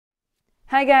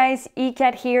Hi guys,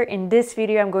 Ekat here. In this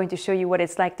video, I'm going to show you what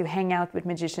it's like to hang out with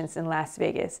magicians in Las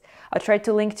Vegas. I'll try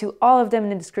to link to all of them in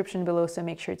the description below, so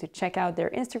make sure to check out their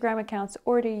Instagram accounts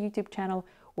or their YouTube channel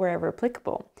wherever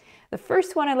applicable. The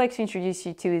first one I'd like to introduce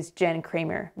you to is Jen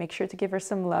Kramer. Make sure to give her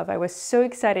some love. I was so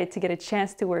excited to get a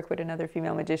chance to work with another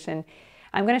female magician.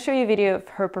 I'm going to show you a video of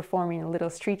her performing Little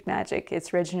Street Magic.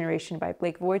 It's Regeneration by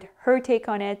Blake Voigt, her take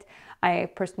on it. I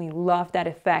personally love that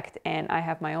effect and I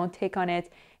have my own take on it.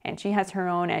 And she has her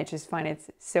own. I just find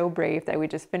it so brave that we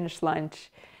just finished lunch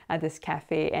at this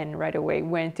cafe and right away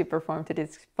went to perform to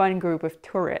this fun group of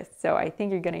tourists. So I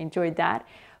think you're going to enjoy that.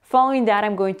 Following that,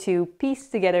 I'm going to piece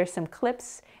together some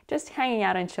clips, just hanging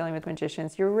out and chilling with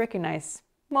magicians. You'll recognize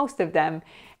most of them.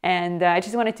 And I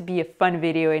just want it to be a fun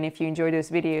video. And if you enjoy those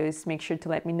videos, make sure to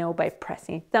let me know by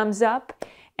pressing thumbs up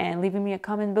and leaving me a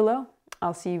comment below.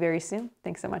 I'll see you very soon.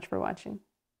 Thanks so much for watching.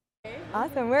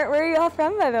 Awesome. Where are you all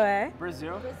from, by the way?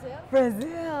 Brazil. Brazil.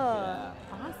 Yeah.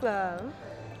 Awesome.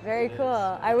 Very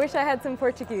cool. I wish I had some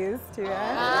Portuguese too.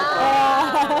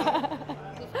 I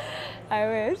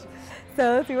wish.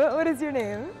 So let's see, what is your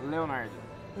name? Leonardo.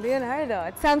 Leonardo.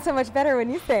 It sounds so much better when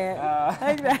you say it.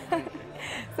 Like that.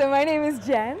 So my name is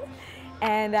Jen,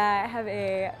 and I have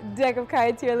a deck of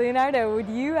cards here. Leonardo, would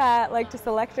you like to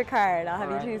select a card? I'll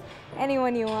have you choose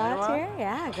anyone you want here.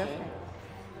 Yeah, go for it.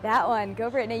 That one,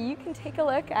 go for it. Now you can take a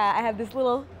look. I have this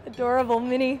little adorable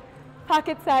mini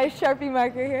pocket-sized Sharpie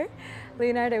marker here.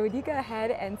 Leonardo, would you go ahead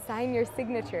and sign your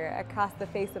signature across the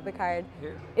face of the card?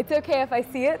 Here? It's okay if I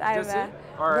see it. I'm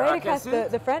right across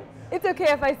the front. It's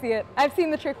okay if I see it. I've seen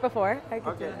the trick before. I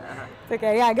can see it. It's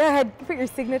okay. Yeah, go ahead. Put your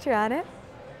signature on it.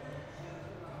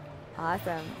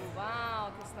 Awesome.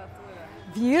 Wow, que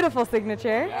estatura. Beautiful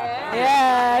signature.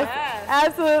 Yes.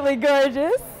 Absolutely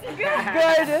gorgeous.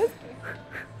 Gorgeous.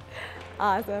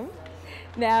 Awesome.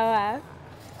 Now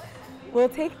we'll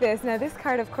take this. Now this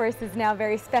card, of course, is now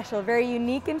very special, very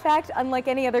unique, in fact, unlike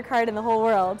any other card in the whole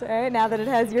world. All right, now that it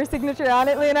has your signature on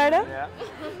it, Leonardo. Yeah.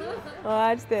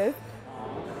 Watch this.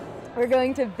 We're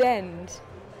going to bend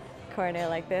corner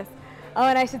like this. Oh,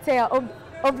 and I should say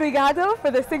obrigado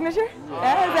for the signature.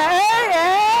 Yeah, is that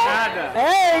right? Yeah.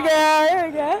 There you go. There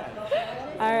you go.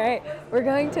 All right, we're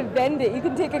going to bend it. You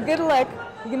can take a good look.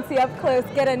 You can see up close,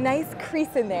 get a nice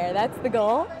crease in there. That's the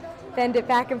goal. Bend it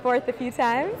back and forth a few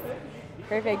times.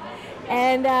 Perfect.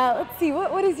 And let's see,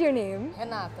 what is your name?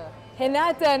 Renata.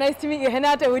 Renata, nice to meet you.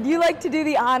 Renata, would you like to do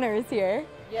the honors here?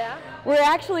 Yeah. We're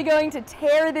actually going to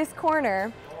tear this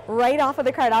corner right off of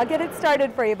the card. I'll get it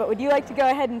started for you, but would you like to go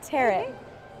ahead and tear it?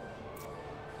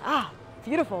 Ah,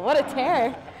 beautiful. What a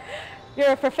tear.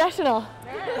 You're a professional.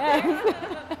 Yes.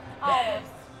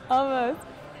 Almost. Almost.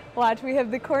 Watch, we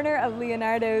have the corner of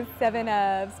Leonardo's 7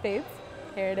 of spades.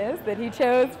 Here it is, that he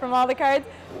chose from all the cards.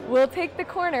 We'll take the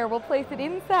corner, we'll place it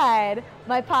inside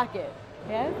my pocket,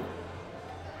 yes?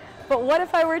 But what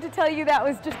if I were to tell you that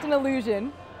was just an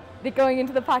illusion, that going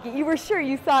into the pocket? You were sure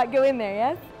you saw it go in there,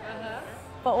 yes? Uh-huh.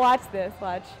 But watch this,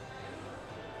 watch.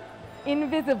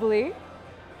 Invisibly.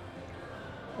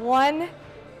 1,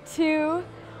 2,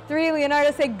 3,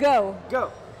 Leonardo, say go.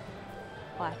 Go.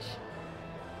 Watch.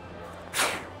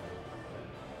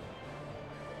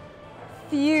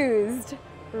 Fused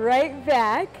right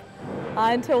back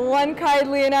onto one card,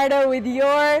 Leonardo, with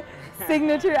your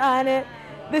signature on it.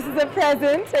 This is a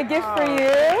present, a gift for you.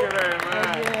 Thank you very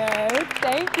much. Yes,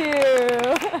 thank you.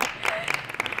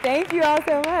 Thank you all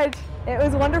so much. It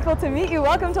was wonderful to meet you.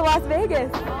 Welcome to Las Vegas.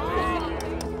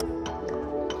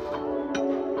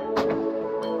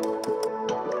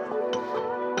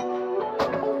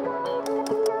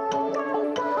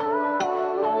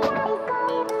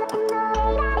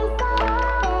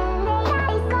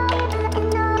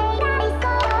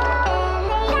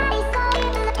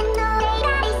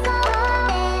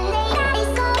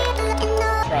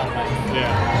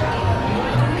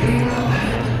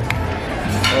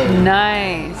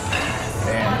 Nice.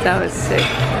 That was sick.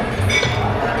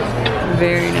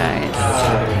 Very nice.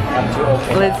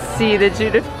 Let's see the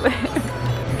Judith flip.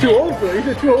 Too old for it?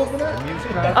 You're too old for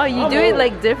that? Oh, you do it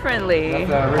like differently.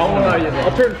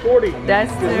 I'll turn 40.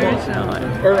 That's the original one.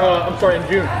 Or, I'm sorry, in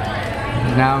June.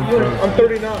 Now I'm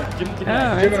 39.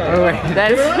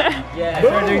 That's yeah, I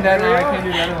started doing that now. I can't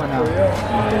do the other one now.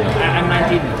 I'm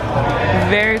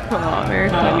 19. Very cool. Very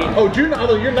cool. Oh, June?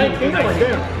 Oh, you're 19? Like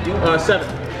damn.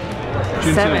 7.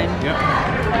 June 7. Yep.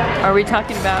 Are we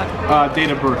talking about?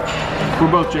 Date of birth. We're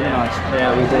both Geminis.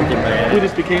 Yeah, we both get married. We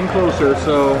just became closer,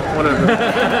 so whatever.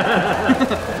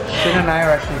 Shin and I are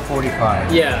actually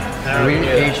 45. Yeah. We're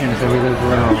Asian, so we look a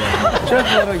little,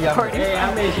 just a little younger. Hey,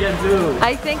 I'm Asian too.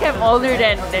 I think I'm older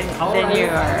than you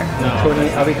are. No. 20,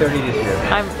 I'll be 30 this year.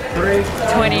 I'm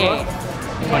 28.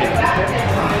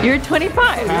 You're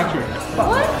 25. Patrick.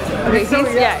 Okay,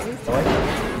 yeah.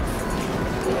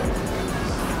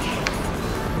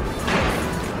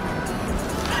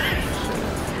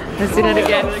 Let's do that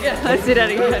again. Let's do that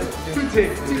again.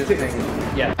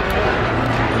 Yeah.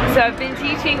 So I've been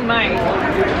teaching Mike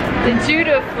the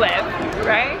judo flip,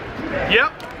 right?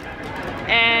 Yep.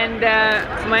 And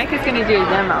Mike is gonna do a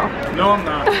demo. No, I'm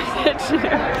not.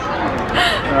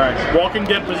 All right. Walking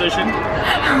dead position.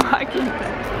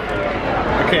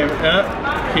 Okay.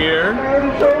 Here.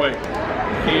 Wait.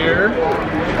 Here.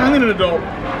 I'm an adult.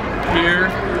 Here.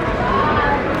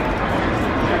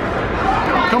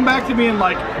 Come back to me in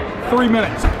like 3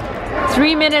 minutes.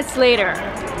 3 minutes later.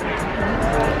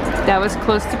 That was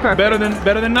close to perfect.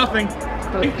 Better than nothing.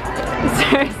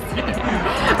 Seriously.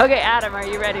 Okay, Adam, are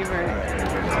you ready for it?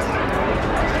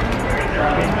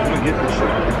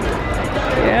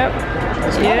 Yep.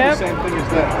 Yep. Same thing as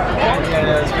that.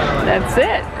 That's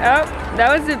it. Oh, that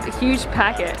was a huge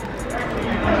packet. Did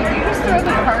you just throw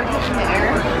the cards in the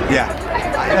air? Yeah,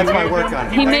 that's my work on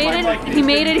it. He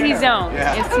made it his own.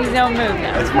 Yeah. It's his own move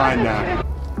now. It's mine now.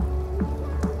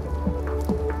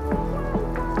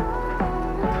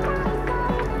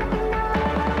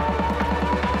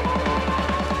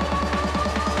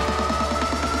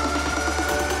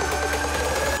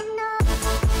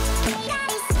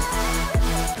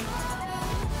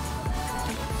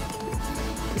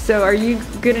 So are you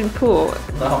good in pool?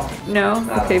 No. No?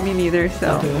 Okay, me neither.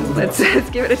 So let's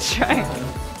give it a try.